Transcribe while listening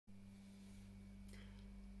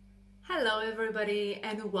Hello everybody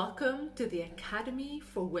and welcome to the Academy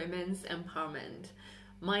for Women's Empowerment.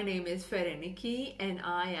 My name is Ferenike and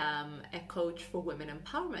I am a coach for women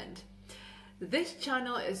empowerment. This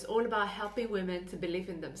channel is all about helping women to believe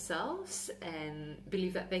in themselves and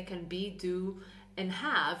believe that they can be, do and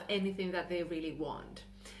have anything that they really want.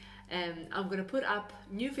 And I'm going to put up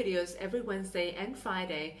new videos every Wednesday and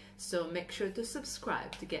Friday, so make sure to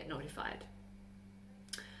subscribe to get notified.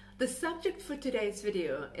 The subject for today's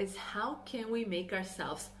video is how can we make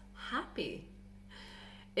ourselves happy?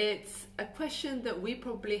 It's a question that we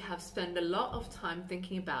probably have spent a lot of time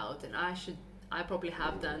thinking about, and I probably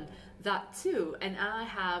have done that too. And I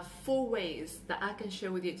have 4 ways that I can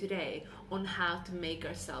share with you today on how to make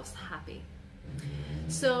ourselves happy.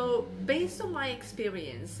 So based on my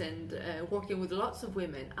experience and working with lots of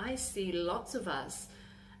women, I see lots of us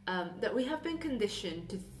that we have been conditioned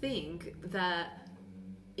to think that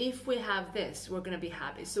if we have this, we're going to be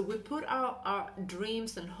happy. So we put our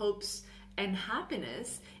dreams and hopes and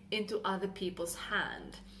happiness into other people's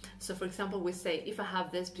hand. So for example, we say, if I have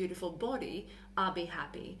this beautiful body, I'll be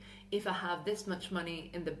happy. If I have this much money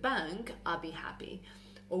in the bank, I'll be happy.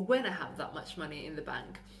 Or when I have that much money in the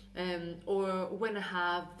bank. Or when I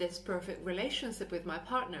have this perfect relationship with my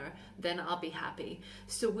partner, then I'll be happy.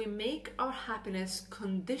 So we make our happiness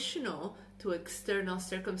conditional to external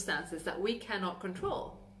circumstances that we cannot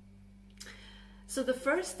control. So the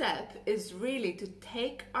first step is really to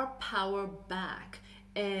take our power back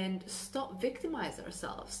and stop victimizing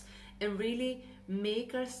ourselves and really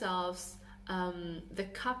make ourselves the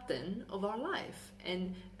captain of our life,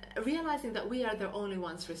 and realizing that we are the only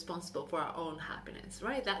ones responsible for our own happiness,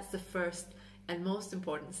 right? That's the first and most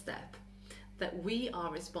important step, that we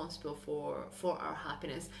are responsible for our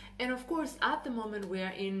happiness. And of course, at the moment we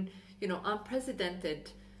are in,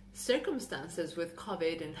 unprecedented circumstances with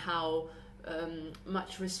COVID and how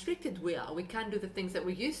much restricted we are. We can't do the things that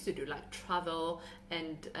we used to do, like travel,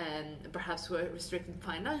 and perhaps we're restricted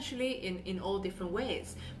financially in all different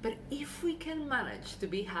ways. But if we can manage to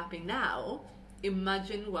be happy now,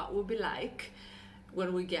 imagine what we'll be like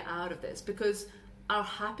when we get out of this, because our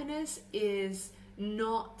happiness is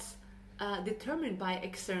not determined by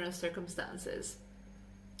external circumstances.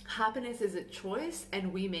 Happiness is a choice,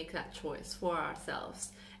 and we make that choice for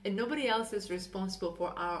ourselves, and nobody else is responsible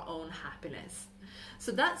for our own happiness.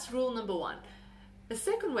 So that's rule number 1. The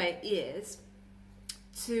second way is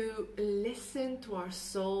to listen to our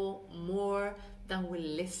soul more than we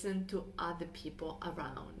listen to other people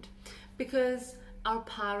around, because our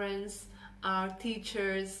parents, our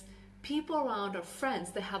teachers, people around, our friends,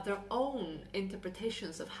 they have their own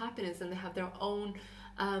interpretations of happiness, and they have their own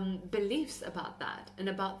beliefs about that and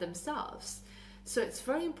about themselves. So it's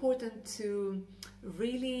very important to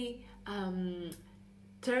really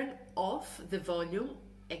turn off the volume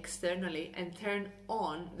externally and turn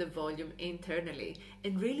on the volume internally,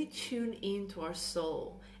 and really tune into our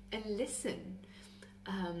soul and listen.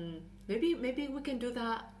 Maybe we can do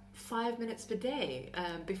that 5 minutes per day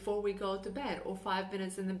before we go to bed, or 5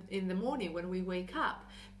 minutes in the morning when we wake up.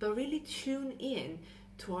 But really tune in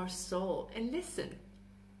to our soul and listen.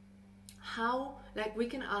 We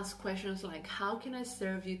can ask questions like, how can I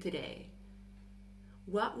serve you today?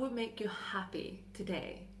 What would make you happy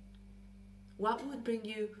today? What would bring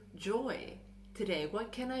you joy today?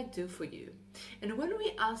 What can I do for you? And when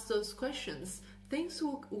we ask those questions, things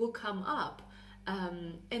will come up,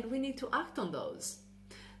 and we need to act on those.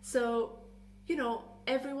 So,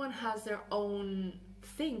 everyone has their own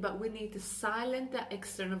thing, but we need to silence the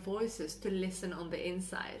external voices to listen on the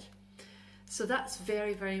inside. So that's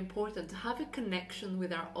very, very important, to have a connection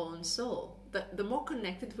with our own soul. The more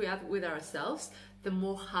connected we are with ourselves, the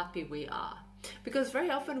more happy we are. Because very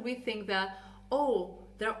often we think that,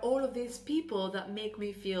 there are all of these people that make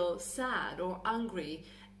me feel sad or angry,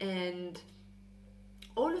 and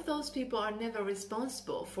all of those people are never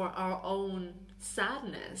responsible for our own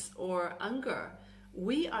sadness or anger.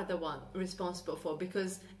 We are the one responsible for,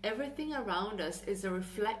 because everything around us is a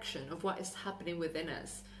reflection of what is happening within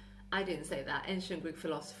us. I didn't say that. Ancient Greek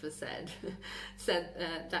philosophers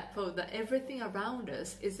said that quote, that everything around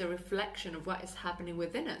us is a reflection of what is happening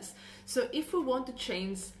within us. So if we want to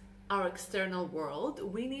change our external world,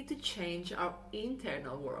 we need to change our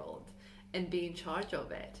internal world and be in charge of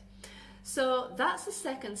it. So that's the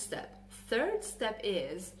second step. Third step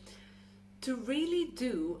is to really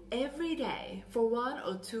do every day, for 1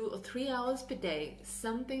 or 2 or 3 hours per day,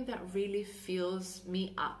 something that really fills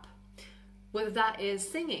me up. Whether that is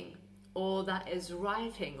singing, or that is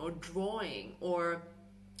writing, or drawing, or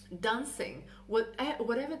dancing,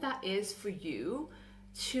 whatever that is for you,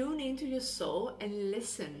 tune into your soul and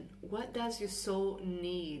listen. What does your soul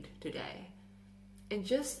need today? And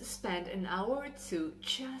just spend an hour or two,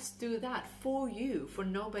 just do that for you, for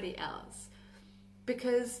nobody else.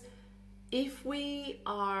 Because if we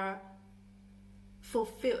are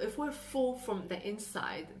fulfilled, if we're full from the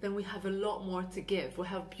inside, then we have a lot more to give. We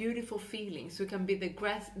have beautiful feelings. We can be the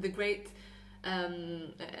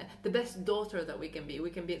best daughter that we can be. We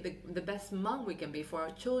can be the best mom we can be for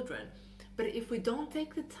our children. But if we don't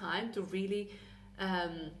take the time to really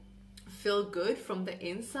feel good from the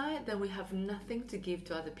inside, then we have nothing to give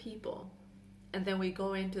to other people. And then we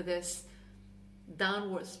go into this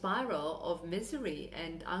downward spiral of misery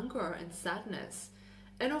and anger and sadness.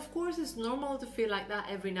 And of course, it's normal to feel like that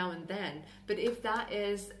every now and then. But if that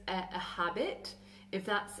is a habit, if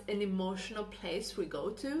that's an emotional place we go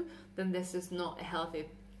to, then this is not a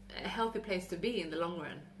healthy place to be in the long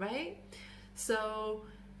run, right? So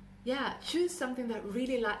yeah, choose something that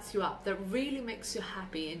really lights you up, that really makes you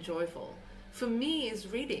happy and joyful. For me, is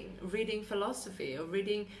reading philosophy or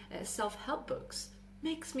reading self-help books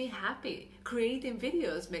makes me happy. Creating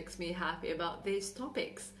videos makes me happy about these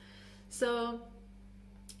topics. So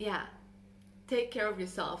yeah, take care of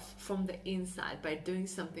yourself from the inside by doing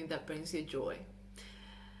something that brings you joy.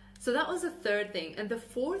 So that was the third thing. And the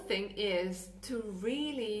fourth thing is to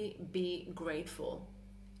really be grateful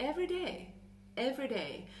every day,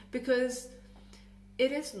 because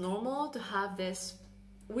it is normal to have this,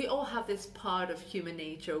 we all have this part of human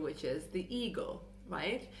nature, which is the ego,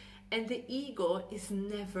 right? And the ego is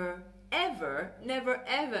never, ever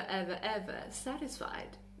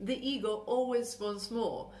satisfied. The ego always wants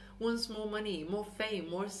more money, more fame,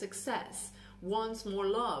 more success, wants more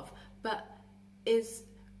love, but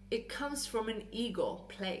it comes from an ego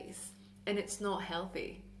place, and it's not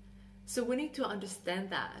healthy. So we need to understand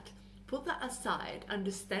that. Put that aside,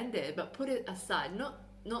 understand it, but put it aside,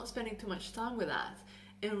 not spending too much time with that,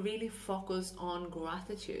 and really focus on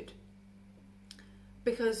gratitude.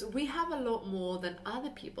 Because we have a lot more than other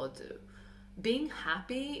people do. Being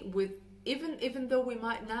happy with, even though we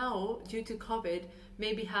might now, due to COVID,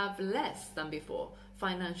 maybe have less than before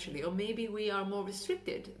financially, or maybe we are more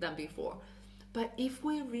restricted than before. But if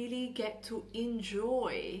we really get to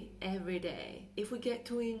enjoy every day, if we get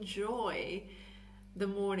to enjoy the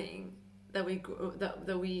morning that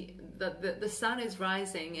the sun is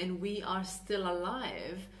rising and we are still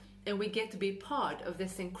alive, and we get to be part of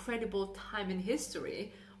this incredible time in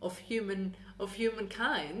history of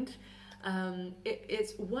humankind,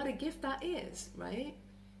 it's what a gift that is, right?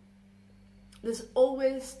 There's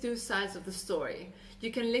always two sides of the story.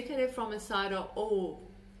 You can look at it from a side of, oh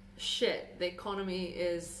shit, the economy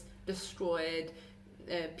is destroyed,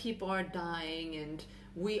 people are dying, and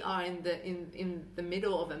we are in the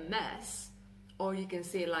middle of a mess. Or you can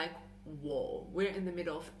say like, whoa, we're in the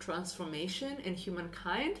middle of transformation, and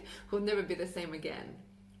humankind will never be the same again.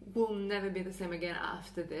 Will never be the same again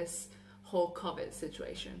after this whole COVID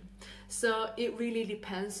situation. So it really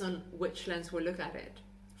depends on which lens we look at it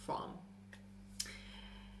from.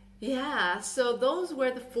 Yeah, so those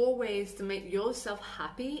were the 4 ways to make yourself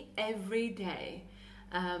happy every day.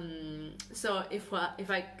 So if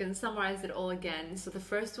I can summarize it all again, so the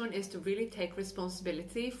first one is to really take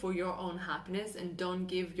responsibility for your own happiness, and don't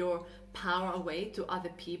give your power away to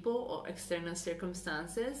other people or external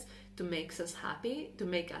circumstances to make us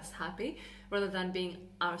happy, rather than being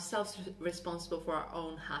ourselves responsible for our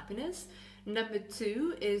own happiness. Number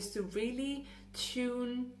 2 is to really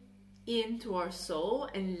tune into our soul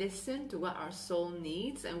and listen to what our soul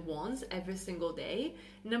needs and wants every single day.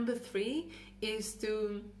 Number 3 is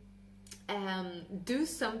to do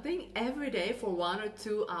something every day for 1 or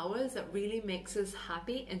 2 hours that really makes us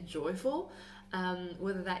happy and joyful,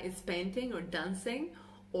 whether that is painting or dancing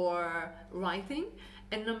or writing.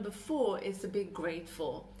 And number 4 is to be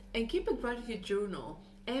grateful and keep a gratitude journal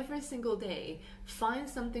every single day. Find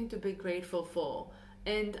something to be grateful for.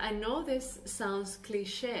 And I know this sounds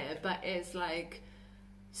cliche, but it's like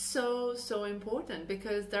so important,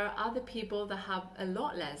 because there are other people that have a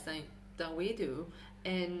lot less than we do,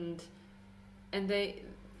 and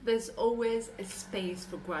there's always a space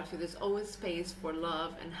for gratitude. There's always space for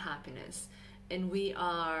love and happiness, and we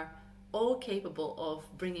are all capable of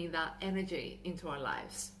bringing that energy into our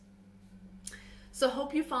lives. So I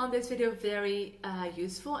hope you found this video very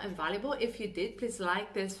useful and valuable. If you did, please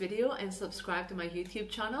like this video and subscribe to my YouTube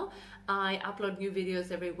channel. I upload new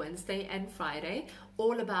videos every Wednesday and Friday,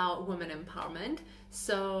 all about women empowerment.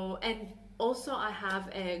 So, and also I have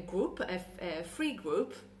a group, a free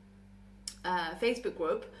group, Facebook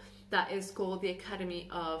group, that is called the Academy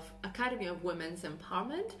of Women's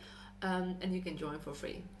Empowerment, and you can join for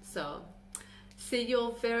free. So See you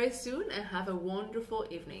all very soon and have a wonderful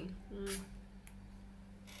evening.